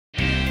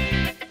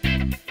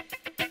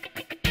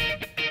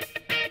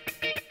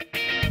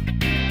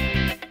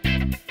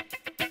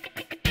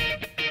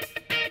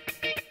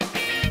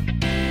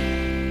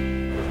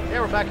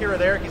back here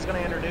with Eric. He's going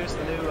to introduce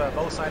the new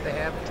bow sight they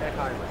have, the Tek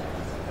Hybrid.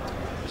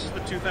 This is the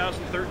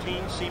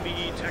 2013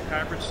 CBE Tek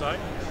Hybrid sight.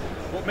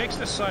 What makes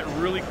this sight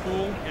really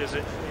cool is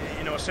it,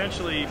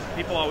 essentially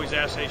people always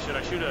ask, hey, should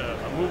I shoot a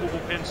movable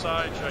pin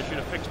sight? Should I shoot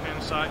a fixed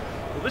pin sight?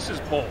 Well, this is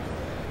both.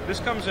 This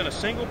comes in a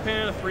single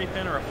pin, a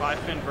 3-pin, or a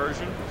 5-pin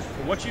version.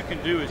 But what you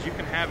can do is you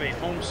can have a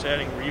home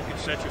setting where you can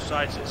set your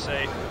sights at,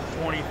 say,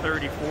 20,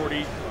 30, 40,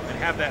 and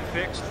have that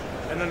fixed.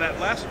 And then that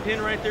last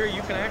pin right there,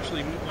 you can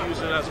actually use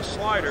it as a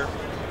slider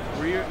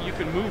where you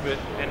can move it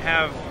and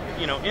have,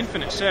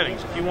 infinite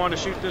settings. If you want to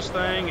shoot this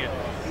thing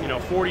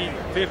at, 40,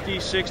 50,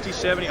 60,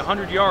 70,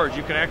 100 yards,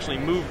 you can actually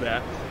move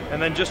that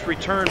and then just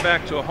return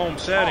back to a home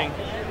setting,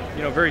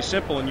 very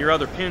simple, and your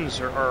other pins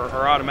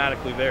are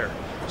automatically there.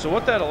 So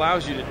what that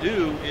allows you to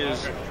do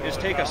is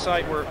take a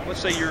sight where,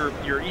 let's say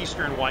you're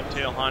eastern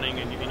whitetail hunting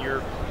and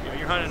you're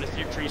hunting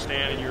a tree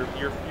stand and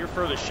your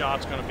furthest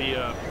shot's going to be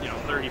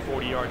 30,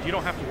 40 yards. You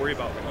don't have to worry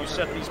about it. You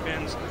set these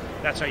pins,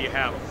 that's how you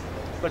have them.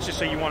 Let's just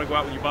say you want to go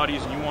out with your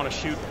buddies and you want to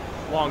shoot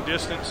long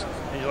distance,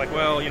 and you're like,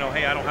 well,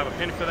 hey, I don't have a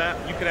pin for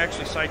that. You could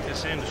actually sight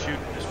this in to shoot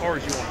as far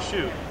as you want to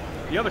shoot.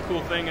 The other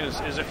cool thing is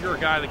if you're a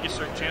guy that gets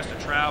a chance to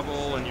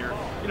travel and you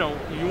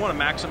want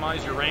to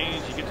maximize your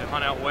range, you get to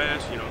hunt out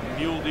west,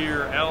 mule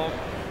deer, elk,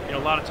 a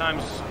lot of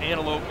times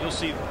antelope, you'll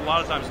see a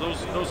lot of times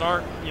those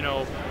aren't,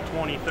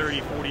 20,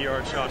 30, 40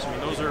 yard shots. I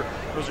mean, those are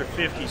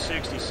 50,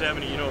 60,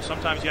 70,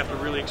 sometimes you have to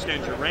really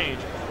extend your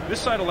range. This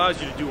sight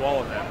allows you to do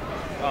all of that.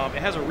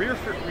 It has a rear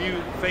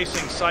view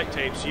facing sight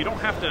tape, so you don't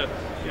have to,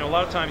 a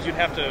lot of times you'd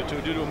have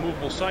to do a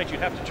movable sight,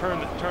 you'd have to turn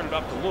it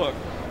up to look.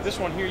 This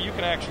one here, you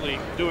can actually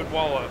do it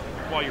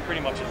while you're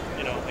pretty much,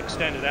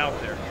 extended out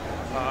there.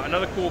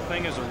 Another cool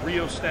thing is a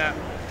rheostat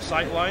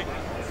sight light.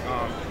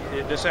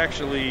 This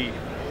actually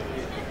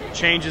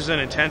changes in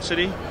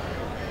intensity,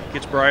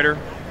 gets brighter,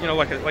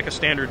 like a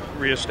standard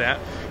rheostat.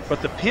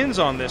 But the pins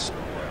on this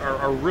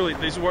are really,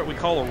 these are what we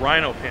call a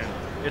rhino pin.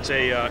 It's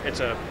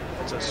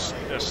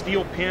a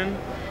steel pin.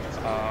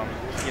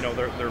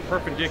 They're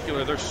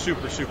perpendicular. They're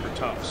super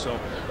tough. So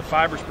the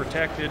fiber's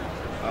protected.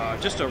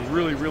 Just a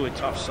really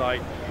tough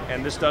sight.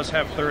 And this does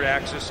have third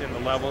axis in the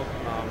level.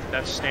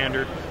 That's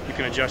standard. You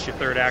can adjust your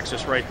third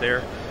axis right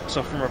there.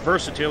 So from a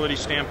versatility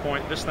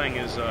standpoint, this thing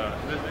is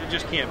it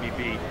just can't be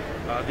beat.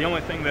 The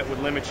only thing that would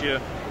limit you,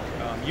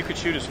 you could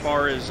shoot as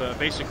far as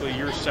basically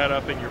your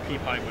setup and your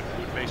peep height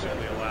would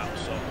basically allow.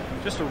 So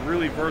just a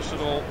really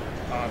versatile,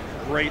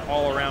 great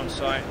all-around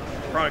sight.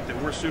 Product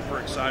that we're super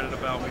excited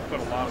about. We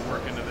put a lot of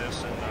work into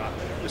this, and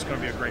this is going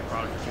to be a great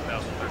product for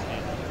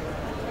 2013.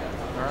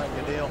 All right,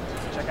 good deal.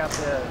 Check out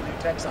the new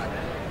Tek sight.